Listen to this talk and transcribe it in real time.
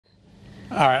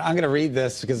All right, I'm going to read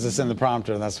this because it's in the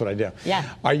prompter, and that's what I do. Yeah.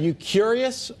 Are you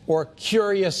curious or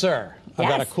curiouser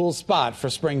about a cool spot for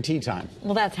spring tea time?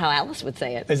 Well, that's how Alice would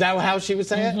say it. Is that how she would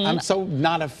say it? I'm so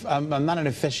not I'm not an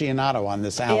aficionado on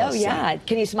this Alice. Oh, yeah.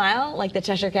 Can you smile like the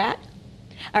Cheshire Cat?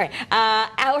 All right.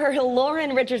 Our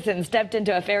Lauren Richardson stepped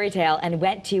into a fairy tale and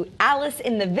went to Alice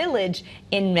in the Village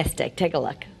in Mystic. Take a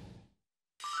look.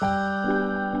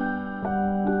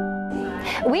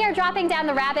 We are dropping down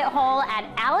the rabbit hole at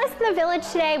Alice in the Village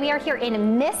today. We are here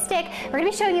in Mystic. We're going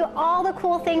to be showing you all the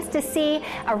cool things to see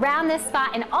around this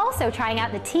spot and also trying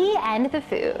out the tea and the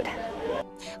food.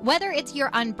 Whether it's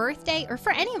your own birthday or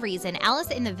for any reason,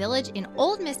 Alice in the Village in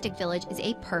Old Mystic Village is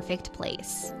a perfect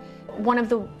place. One of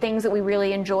the things that we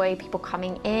really enjoy people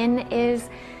coming in is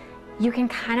you can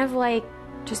kind of like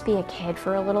just be a kid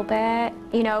for a little bit.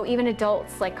 You know, even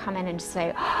adults like come in and just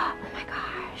say, oh my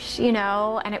gosh, you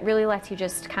know, and it really lets you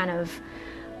just kind of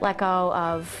let go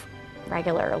of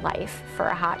regular life for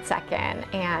a hot second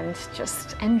and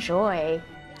just enjoy.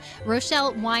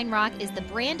 Rochelle Weinrach is the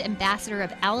brand ambassador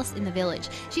of Alice in the Village.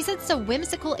 She said it's a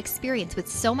whimsical experience with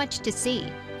so much to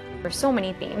see. There's so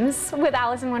many themes with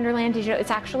Alice in Wonderland. Did you know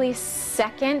it's actually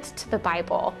second to the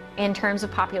Bible in terms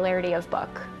of popularity of book,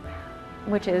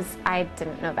 which is, I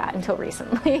didn't know that until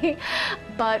recently.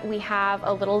 But we have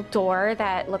a little door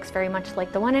that looks very much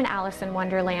like the one in Alice in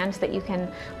Wonderland that you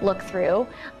can look through.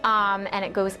 And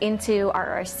it goes into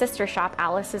our sister shop,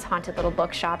 Alice's Haunted Little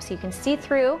Bookshop, so you can see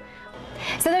through.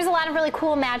 So there's a lot of really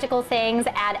cool magical things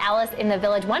at Alice in the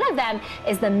Village. One of them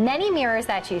is the many mirrors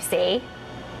that you see.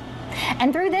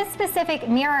 And through this specific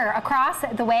mirror across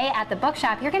the way at the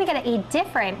bookshop, you're going to get a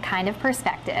different kind of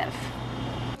perspective.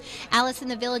 Alice in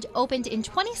the Village opened in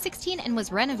 2016 and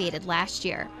was renovated last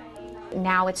year.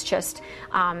 Now it's just,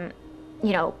 you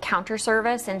know, counter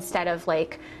service instead of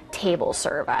like table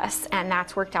service. And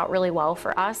that's worked out really well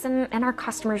for us. And our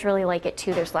customers really like it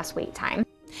too. There's less wait time.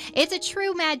 It's a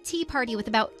true mad tea party with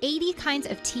about 80 kinds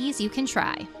of teas you can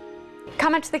try.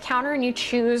 Come up to the counter and you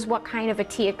choose what kind of a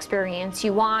tea experience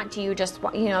you want. Do you just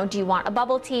want, you know, do you want a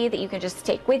bubble tea that you can just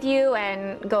take with you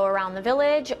and go around the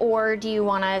village, or do you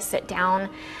want to sit down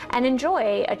and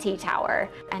enjoy a tea tower?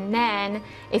 And then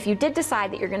if you did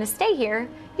decide that you're going to stay here,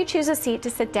 you choose a seat to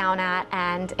sit down at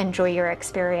and enjoy your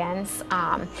experience.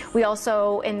 We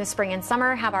also in the spring and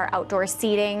summer have our outdoor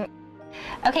seating.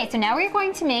 Okay, so now we're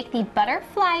going to make the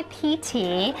butterfly pea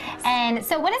tea. And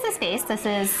so what is this base? This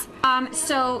is...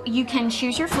 So you can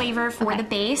choose your flavor for the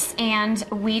base, and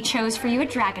we chose for you a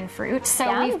dragon fruit.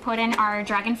 So we've put in our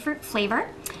dragon fruit flavor,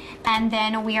 and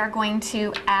then we are going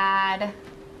to add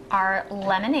our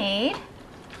lemonade.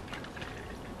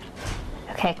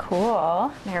 Okay,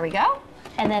 cool. There we go.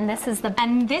 And then this is the...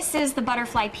 And this is the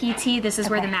butterfly pea tea. This is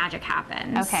where the magic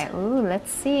happens. Okay, ooh,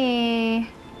 let's see.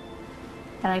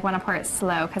 I like want to pour it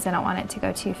slow because I don't want it to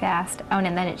go too fast. Oh,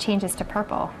 and then it changes to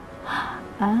purple.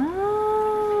 Oh.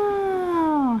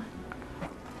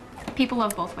 People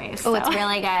love both ways. Oh, so. It's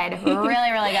really good.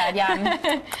 Really, really good. Yum.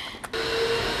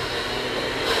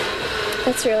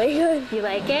 It's really good. You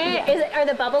like it? Are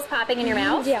the bubbles popping in your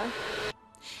mouth? Yeah.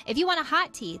 If you want a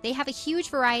hot tea, they have a huge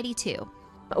variety too.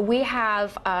 We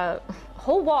have a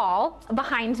whole wall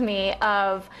behind me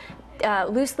of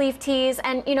loose leaf teas,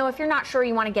 and you know, if you're not sure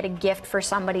you want to get a gift for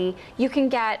somebody, you can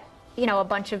get, you know, a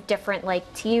bunch of different like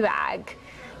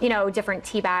different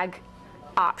tea bag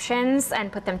options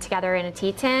and put them together in a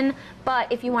tea tin.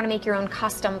 But if you want to make your own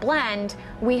custom blend,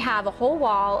 we have a whole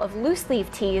wall of loose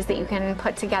leaf teas that you can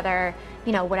put together,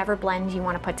 you know, whatever blend you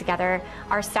want to put together.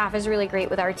 Our staff is really great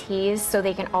with our teas, so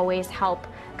they can always help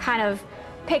kind of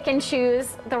pick and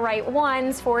choose the right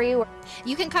ones for you.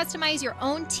 You can customize your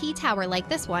own tea tower like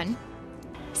this one.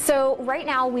 So right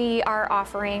now we are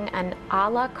offering an a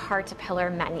la carte pillar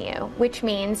menu, which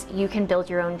means you can build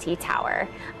your own tea tower,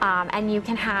 and you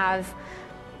can have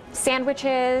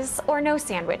sandwiches or no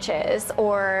sandwiches,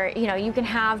 or you know, you can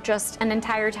have just an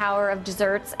entire tower of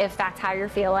desserts if that's how you're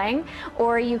feeling,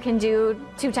 or you can do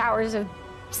 2 towers of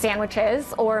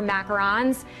sandwiches or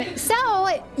macarons.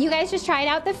 So you guys just tried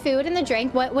out the food and the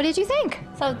drink. What did you think?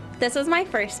 So this was my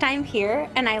first time here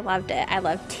and I loved it. I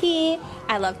love tea,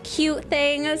 I love cute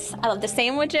things, I love the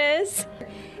sandwiches.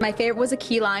 My favorite was a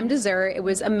key lime dessert. It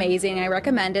was amazing. I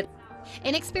recommend it.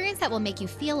 An experience that will make you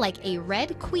feel like a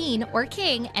red queen or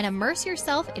king and immerse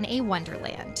yourself in a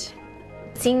wonderland.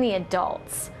 Seeing the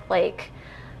adults, like,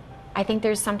 I think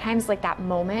there's sometimes like that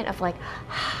moment of like,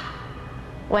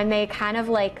 when they kind of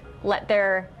like let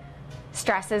their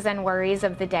stresses and worries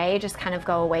of the day just kind of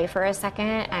go away for a second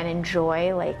and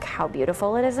enjoy like how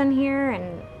beautiful it is in here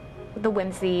and the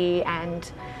whimsy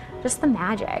and just the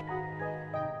magic.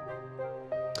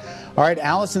 All right,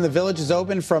 Alice in the Village is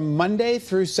open from Monday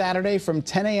through Saturday from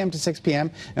 10 a.m. to 6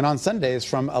 p.m. and on Sundays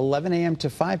from 11 a.m. to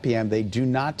 5 p.m. They do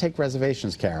not take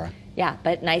reservations, Kara. Yeah,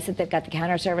 but nice that they've got the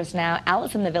counter service now.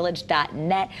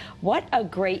 AliceInTheVillage.net. What a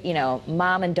great,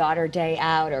 mom and daughter day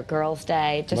out or girls'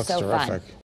 day. Just Looks so terrific. fun.